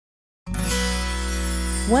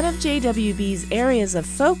One of JWB's areas of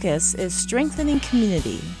focus is strengthening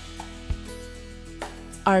community.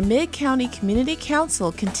 Our Mid-County Community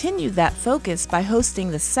Council continued that focus by hosting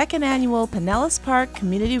the second annual Pinellas Park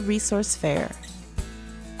Community Resource Fair.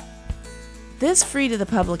 This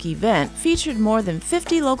free-to-the-public event featured more than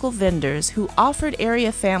 50 local vendors who offered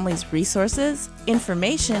area families resources,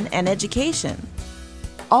 information, and education,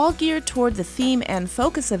 all geared toward the theme and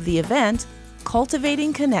focus of the event,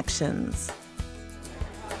 cultivating connections.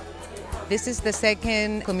 This is the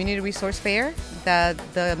second community resource fair that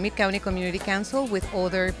the Mid-County Community Council with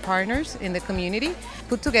other partners in the community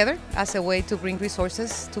put together as a way to bring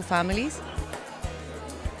resources to families.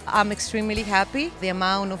 I'm extremely happy the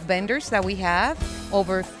amount of vendors that we have,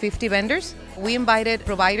 over 50 vendors. We invited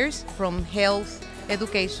providers from health,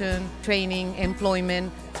 education, training,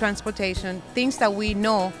 employment, transportation, things that we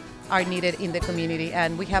know are needed in the community,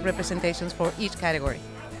 and we have representations for each category.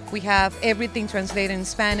 We have everything translated in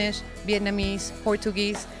Spanish, Vietnamese,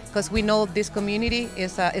 Portuguese, because we know this community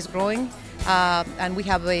is growing, and we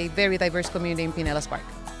have a very diverse community in Pinellas Park.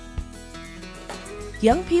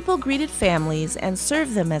 Young people greeted families and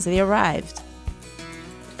served them as they arrived.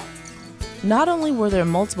 Not only were there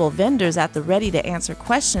multiple vendors at the ready to answer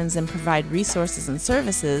questions and provide resources and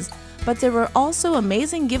services, but there were also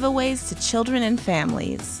amazing giveaways to children and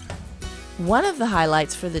families. One of the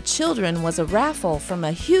highlights for the children was a raffle from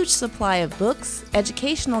a huge supply of books,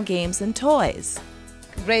 educational games, and toys.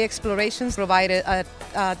 Ray Explorations provided a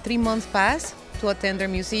 3-month pass to attend their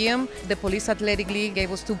museum. The Police Athletic League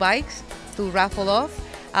gave us 2 bikes to raffle off,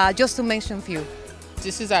 just to mention a few.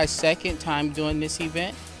 This is our second time doing this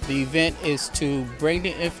event. The event is to bring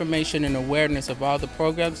the information and awareness of all the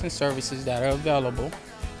programs and services that are available,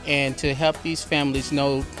 and to help these families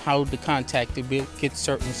know how to contact to get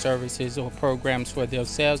certain services or programs for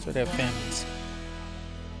themselves or their families.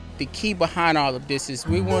 The key behind all of this is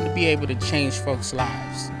we want to be able to change folks'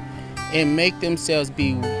 lives and make themselves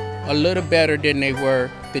be a little better than they were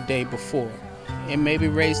the day before, and maybe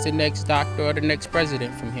raise the next doctor or the next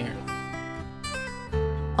president from here.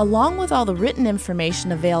 Along with all the written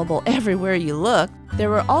information available everywhere you look, there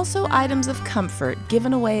were also items of comfort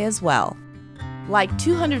given away as well, like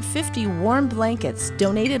 250 warm blankets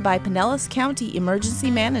donated by Pinellas County Emergency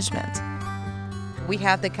Management. We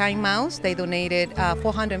have the Kind Mouse. They donated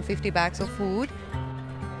 450 bags of food.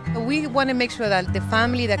 We want to make sure that the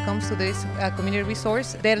family that comes to this community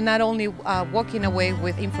resource, they're not only walking away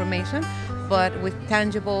with information, but with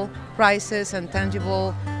tangible prizes and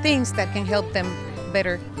tangible things that can help them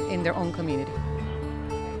better in their own community.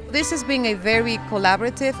 This has been a very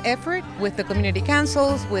collaborative effort with the community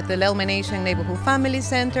councils, with the Lelman Nation Neighborhood Family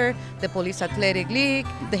Center, the Police Athletic League,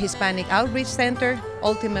 the Hispanic Outreach Center,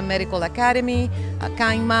 Ultimate Medical Academy,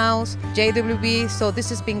 Kind Mouse, JWB. So this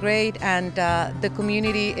has been great, and the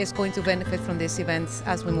community is going to benefit from these events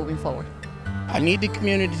as we're moving forward. I need the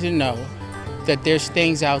community to know that there's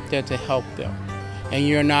things out there to help them, and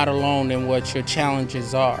you're not alone in what your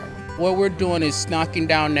challenges are. What we're doing is knocking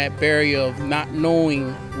down that barrier of not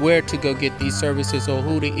knowing where to go get these services or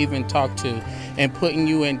who to even talk to, and putting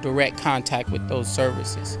you in direct contact with those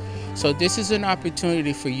services. So this is an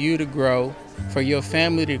opportunity for you to grow, for your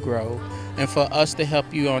family to grow, and for us to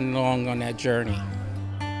help you along on that journey.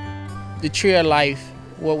 The Tree of Life,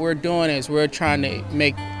 what we're doing is we're trying to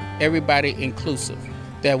make everybody inclusive,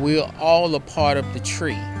 that we're all a part of the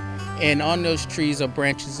tree. And on those trees are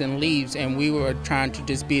branches and leaves, and we were trying to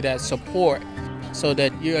just be that support so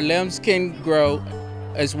that your limbs can grow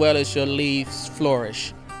as well as your leaves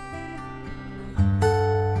flourish.